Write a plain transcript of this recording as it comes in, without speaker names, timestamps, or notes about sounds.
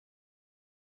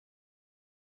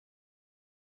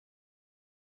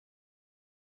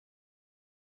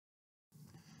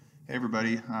Hey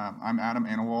everybody, I'm Adam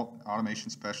Anawalt, Automation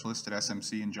Specialist at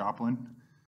SMC in Joplin.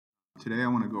 Today I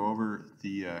want to go over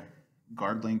the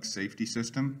Guardlink safety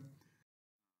system.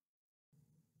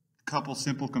 A couple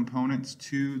simple components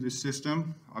to the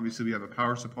system. Obviously we have a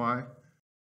power supply.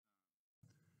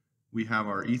 We have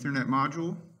our Ethernet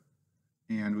module,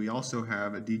 and we also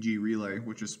have a DG relay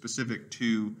which is specific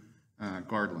to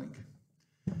Guardlink.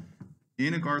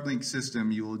 In a Guardlink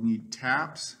system you will need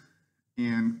taps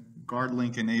and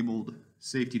Guardlink enabled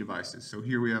safety devices. So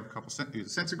here we have a couple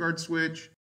sensor guard switch.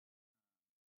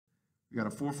 We got a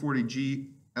 440G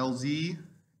LZ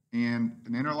and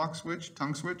an interlock switch,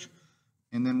 tongue switch,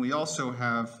 and then we also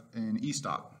have an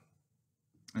e-stop.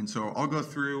 And so I'll go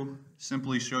through,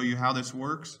 simply show you how this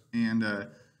works and a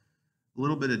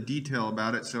little bit of detail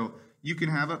about it. So you can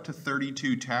have up to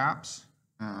 32 taps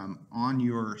on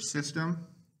your system,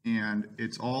 and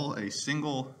it's all a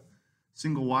single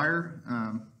wire.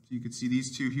 So you can see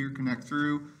these two here connect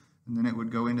through, and then it would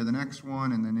go into the next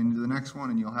one and then into the next one,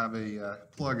 and you'll have a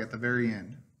plug at the very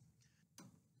end.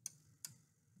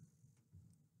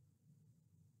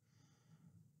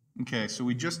 Okay, so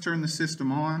we just turned the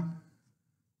system on.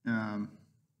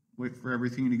 Wait for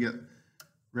everything to get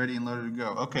ready and loaded to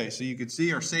go. Okay, so you can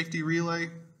see our safety relay,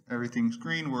 everything's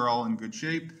green, we're all in good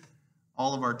shape.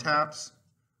 All of our taps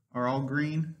are all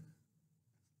green.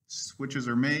 Switches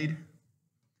are made.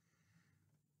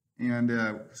 And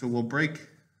so we'll break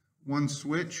one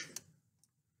switch.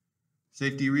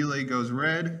 Safety relay goes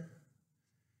red.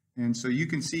 And so you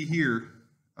can see here,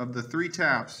 of the 3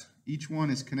 taps, each one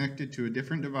is connected to a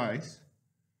different device.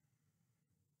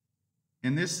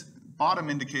 And this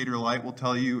bottom indicator light will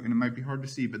tell you, and it might be hard to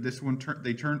see, but this one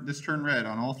turn red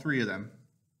on all 3 of them.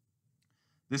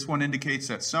 This one indicates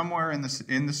that somewhere in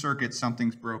the circuit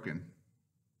something's broken.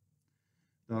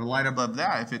 The light above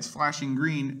that, if it's flashing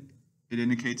green, it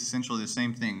indicates essentially the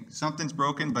same thing. Something's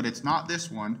broken, but it's not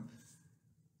this one.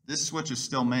 This switch is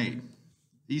still made.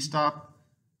 E-stop,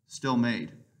 still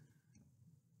made.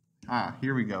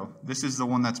 Here we go. This is the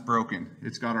one that's broken.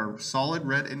 It's got our solid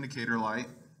red indicator light,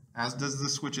 as does the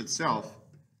switch itself.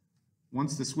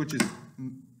 Once the switch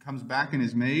comes back and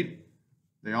is made,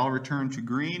 they all return to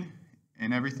green,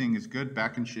 and everything is good,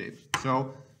 back in shape.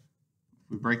 So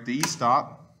if we break the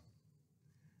e-stop,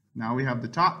 now we have the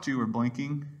top 2 are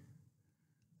blinking.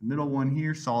 The middle one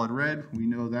here, solid red, we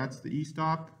know that's the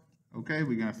e-stop. Okay,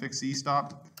 we're going to fix the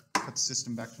e-stop, put the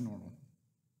system back to normal.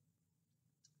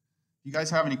 If you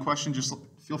guys have any questions, just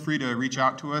feel free to reach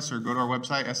out to us or go to our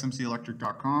website,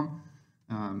 smcelectric.com.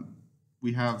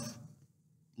 We have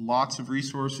lots of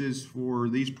resources for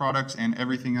these products and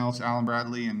everything else, Allen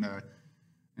Bradley, and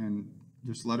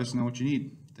just let us know what you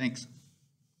need. Thanks.